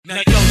Now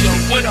yo,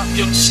 what up,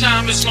 yo,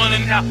 time is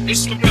running out,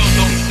 it's for real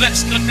though,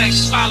 let's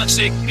connect,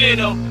 politics,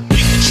 ghetto. We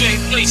can trade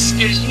places,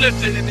 get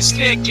lifted in the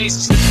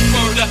staircases,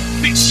 word up,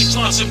 bitch,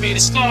 incarcerated,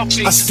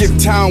 scarfaces. I skip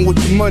town with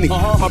the money,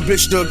 my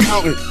bitch the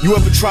accountant. You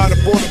ever try to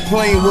board a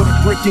plane with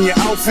a brick in your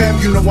outfit?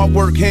 You know I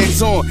work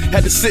hands on,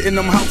 had to sit in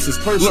them houses.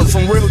 Learn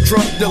from real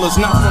drug dealers,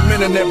 not from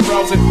internet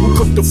browsing. Who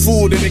cook the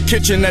food in the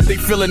kitchen that they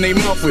filling their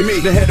mouth with?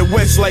 The head of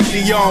West like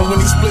Dion when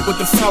he split with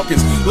the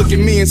Falcons. Look at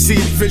me and see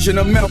the vision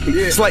of Malcolm,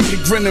 slightly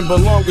grinning, but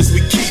long as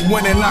we keep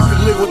winning, I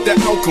can live with that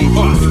outcome.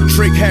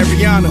 Drake had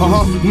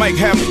Rihanna, Mike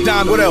had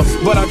Madonna, what else?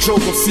 But I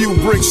drove a few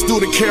bricks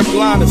through the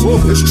Carolinas.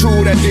 It's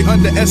true that they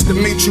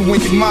underestimate you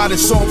when you're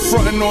modest, so I'm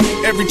frontin' on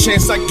them every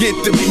chance I get,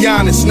 to be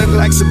honest. Never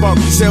likes about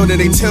Griselda,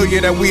 they tell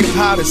you that we the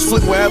hottest.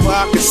 Flip wherever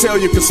I can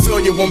sell you, cause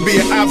failure won't be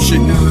an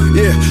option.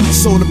 Yeah, I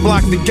sold the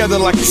block together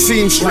like a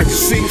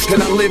seamstress,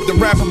 and I live to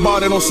rap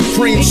about it on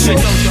Supreme shit.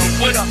 Yo,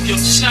 what up, yo,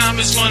 time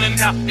is running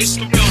out, it's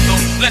for real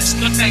though, let's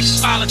connect,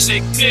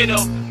 politics,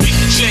 ghetto.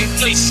 Trade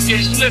places,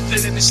 get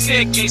lifted in the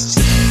staircases,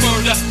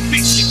 word up,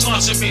 bitch,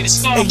 incarcerated,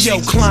 scarfaces. Hey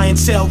yo,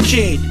 clientele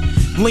kid,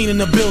 lean in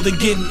the building,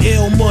 getting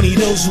ill money.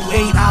 Those who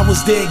ain't, I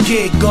was their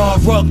gig.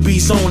 Guard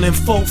rugby's on in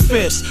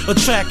 4/5,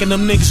 attracting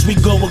them niggas we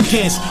go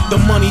against. The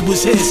money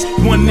was his,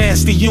 one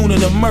nasty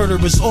unit of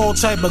murderers, all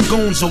type of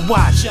goons to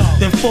watch.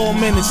 Then 4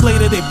 minutes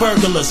later they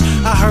burgle us.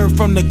 I heard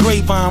from the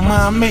grapevine,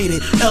 mine made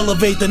it.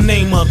 Elevate the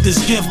name up,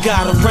 this gift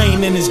got a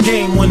rain and his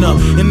game went up,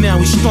 and now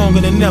he's stronger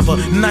than ever.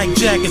 Night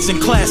jackets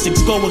and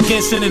classics, go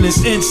against it in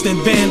this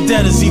instant.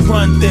 Vendettas, he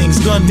run things,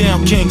 gun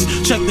down kings.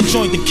 Check the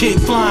joint, the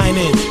kid flying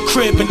in.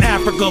 Crib in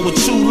Africa with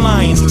 2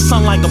 lions,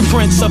 son like a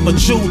prince of a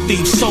jewel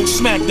thief. So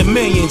smacked the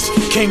millions,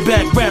 came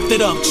back, wrapped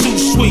it up, too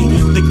sweet.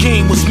 The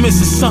game was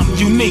missing something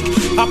unique.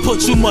 I put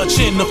too much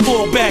in to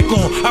fall back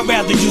on, I'd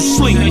rather you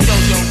sleep. Hey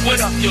yo,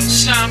 what up, yo,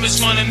 time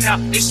is running out,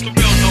 it's for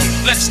real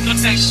though, let's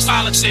connect,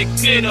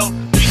 politics, ghetto.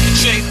 We can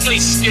trade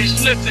places,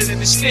 get lifted in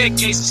the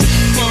staircases,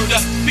 word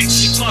up,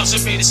 bitch,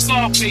 incarcerated,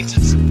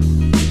 scarfaces.